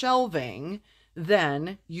of shelving,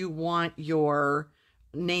 then you want your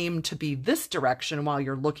name to be this direction while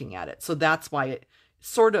you're looking at it. So that's why it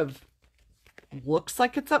sort of looks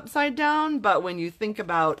like it's upside down, but when you think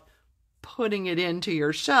about putting it into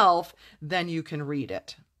your shelf, then you can read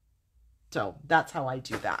it. So that's how I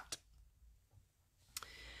do that.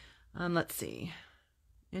 Let's see.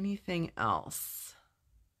 Anything else?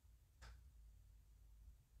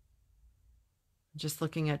 Just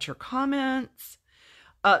looking at your comments.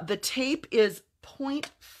 The tape is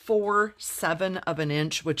 0.47 of an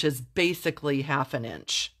inch, which is basically half an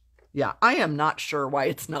inch. Yeah, I am not sure why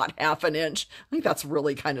it's not half an inch. I think that's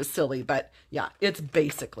really kind of silly, but yeah, it's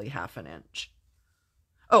basically half an inch.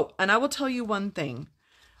 Oh, and I will tell you one thing.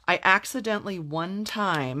 I accidentally one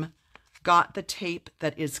time got the tape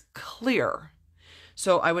that is clear.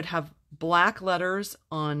 So I would have black letters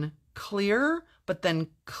on clear, but then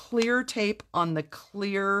clear tape on the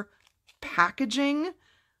clear packaging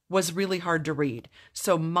was really hard to read.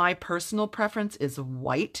 So my personal preference is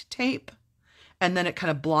white tape, and then it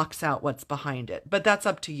kind of blocks out what's behind it. But that's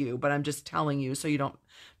up to you, but I'm just telling you so you don't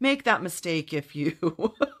make that mistake if you,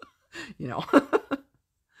 you know.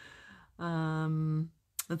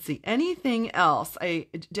 Let's see, anything else?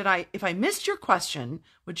 If I missed your question,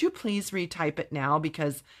 would you please retype it now?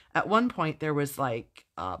 Because at one point there was like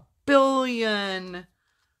a billion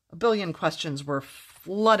questions were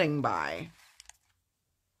flooding by.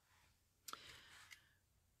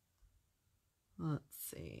 Let's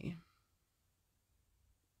see.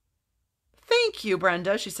 Thank you,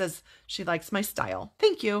 Brenda. She says she likes my style.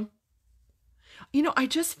 Thank you. You know, I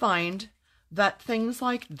just find that things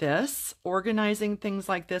like this, organizing things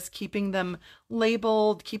like this, keeping them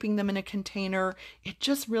labeled, keeping them in a container, it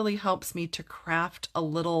just really helps me to craft a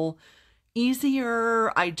little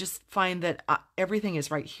easier. I just find that everything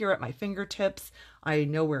is right here at my fingertips. I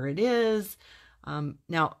know where it is.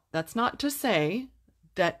 Now, that's not to say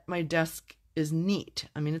that my desk is neat.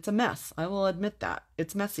 I mean, it's a mess. I will admit that.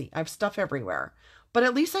 It's messy. I have stuff everywhere. But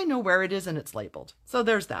at least I know where it is and it's labeled. So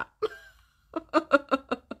there's that.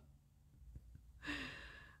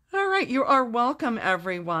 All right, you are welcome,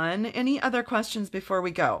 everyone. Any other questions before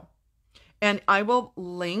we go? And I will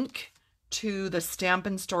link to the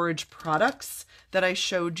Stampin' Storage products that I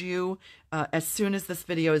showed you as soon as this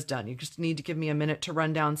video is done. You just need to give me a minute to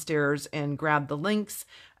run downstairs and grab the links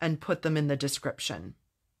and put them in the description.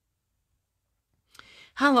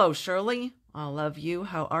 Hello, Shirley. I love you.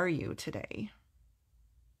 How are you today?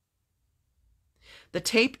 The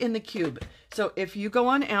tape in the cube. So if you go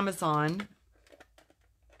on Amazon,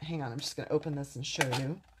 hang on, I'm just going to open this and show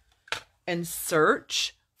you, and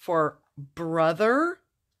search for Brother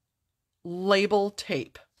label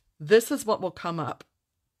tape. This is what will come up.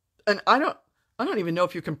 And I don't even know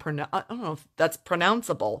if you can pronounce, I don't know if that's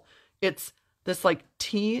pronounceable. It's this like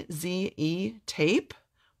TZE tape,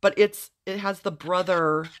 but it has the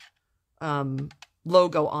Brother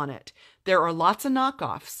logo on it. There are lots of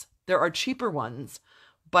knockoffs. There are cheaper ones,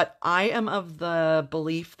 but I am of the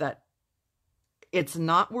belief that it's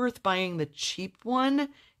not worth buying the cheap one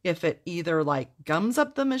if it either like gums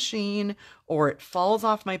up the machine or it falls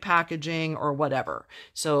off my packaging or whatever.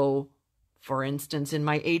 So for instance, in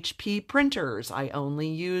my HP printers, I only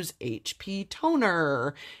use HP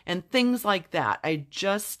toner and things like that.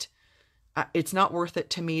 It's not worth it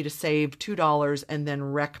to me to save $2 and then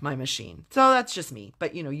wreck my machine. So that's just me.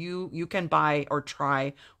 But you know, you can buy or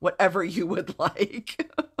try whatever you would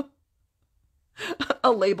like.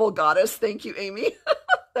 A label goddess. Thank you, Amy.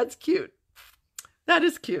 That's cute. That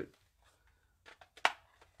is cute.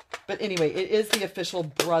 But anyway, it is the official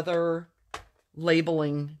Brother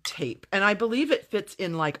labeling tape. And I believe it fits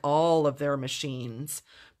in like all of their machines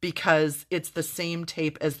because it's the same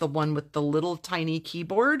tape as the one with the little tiny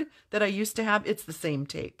keyboard that I used to have. It's the same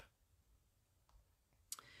tape.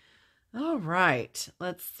 All right,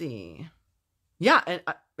 let's see. Yeah,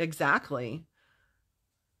 exactly.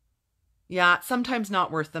 Yeah, sometimes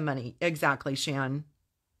not worth the money. Exactly, Shan.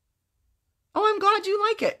 Oh, I'm glad you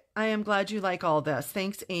like it. I am glad you like all this.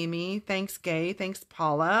 Thanks, Amy. Thanks, Gay. Thanks,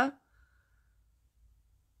 Paula.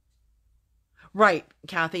 Right,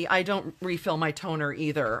 Kathy. I don't refill my toner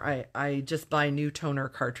either. I just buy new toner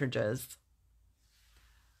cartridges.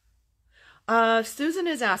 Susan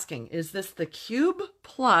is asking, is this the Cube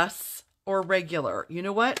Plus or regular? You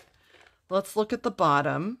know what? Let's look at the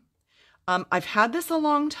bottom. I've had this a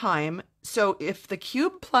long time. So if the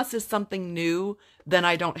Cube Plus is something new, then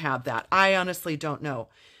I don't have that. I honestly don't know.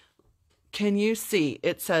 Can you see?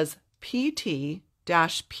 It says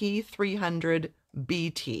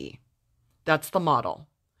PT-P300BT. That's the model.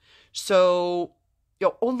 So,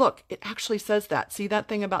 oh, look, it actually says that. See that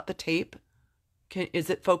thing about the tape? Is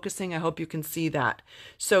it focusing? I hope you can see that.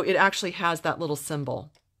 So it actually has that little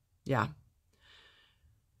symbol. Yeah.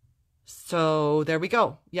 So there we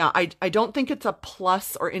go. Yeah, I don't think it's a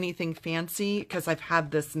plus or anything fancy because I've had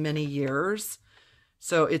this many years.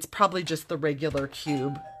 So it's probably just the regular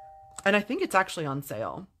cube. And I think it's actually on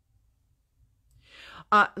sale.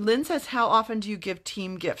 Lynn says, how often do you give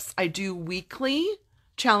team gifts? I do weekly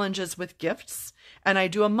challenges with gifts, and I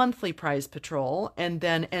do a monthly prize patrol, and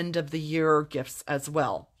then end of the year gifts as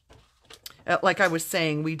well. Like I was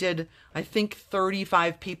saying, we did, I think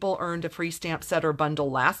 35 people earned a free stamp set or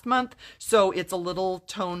bundle last month. So it's a little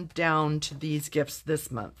toned down to these gifts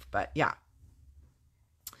this month, but yeah.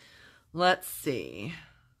 Let's see.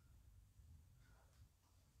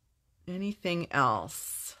 Anything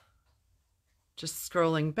else? Just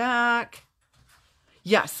scrolling back.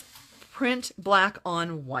 Yes, print black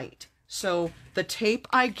on white. So the tape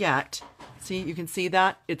I get, see, you can see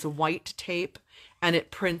that? It's a white tape and it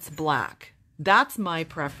prints black. That's my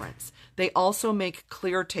preference. They also make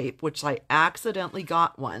clear tape, which I accidentally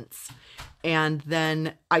got once. And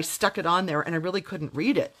then I stuck it on there and I really couldn't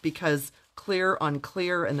read it because clear on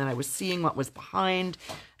clear. And then I was seeing what was behind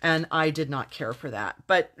and I did not care for that.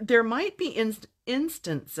 But there might be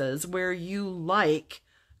instances where you like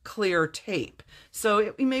clear tape.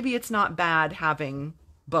 So maybe it's not bad having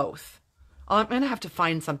both. I'm going to have to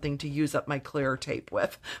find something to use up my clear tape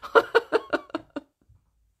with.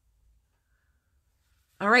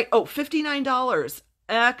 All right. Oh, $59.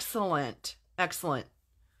 Excellent. Excellent.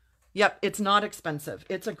 Yep. It's not expensive.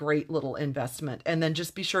 It's a great little investment. And then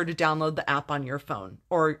just be sure to download the app on your phone,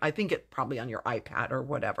 or I think it probably on your iPad or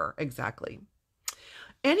whatever. Exactly.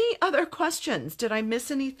 Any other questions? Did I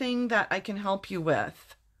miss anything that I can help you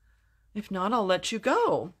with? If not, I'll let you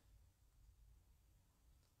go.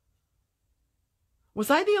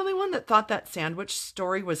 Was I the only one that thought that sandwich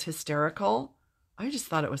story was hysterical? I just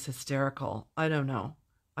thought it was hysterical. I don't know.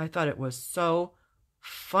 I thought it was so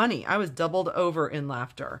funny. I was doubled over in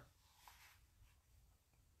laughter.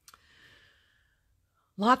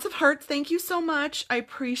 Lots of hearts. Thank you so much. I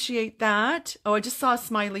appreciate that. Oh, I just saw a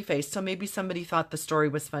smiley face. So maybe somebody thought the story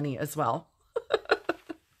was funny as well.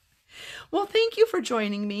 Well, thank you for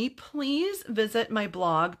joining me. Please visit my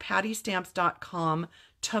blog, pattystamps.com,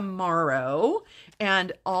 tomorrow,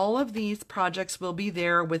 and all of these projects will be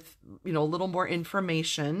there with, you know, a little more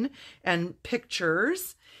information and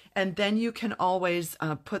pictures. And then you can always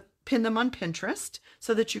pin them on Pinterest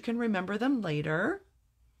so that you can remember them later.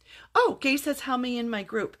 Oh, Gay says, how many in my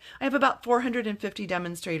group? I have about 450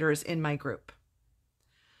 demonstrators in my group.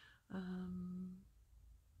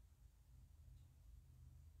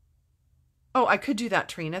 Oh, I could do that,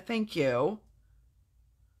 Trina. Thank you.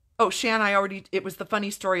 Oh, Shan, it was the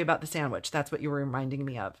funny story about the sandwich. That's what you were reminding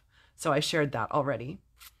me of. So I shared that already.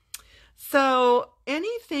 So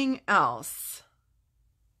anything else?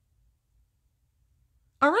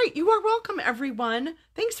 All right, you are welcome, everyone.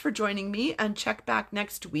 Thanks for joining me, and check back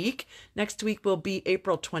next week. Next week will be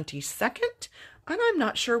April 22nd, and I'm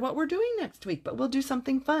not sure what we're doing next week, but we'll do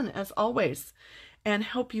something fun as always. And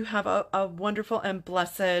hope you have a wonderful and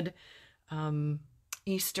blessed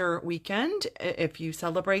Easter weekend if you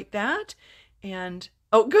celebrate that. And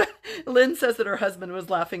oh, good. Lynn says that her husband was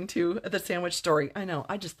laughing too at the sandwich story. I know.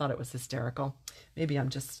 I just thought it was hysterical. Maybe I'm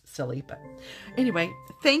just silly, but anyway,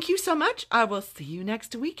 thank you so much. I will see you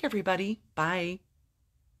next week, everybody. Bye.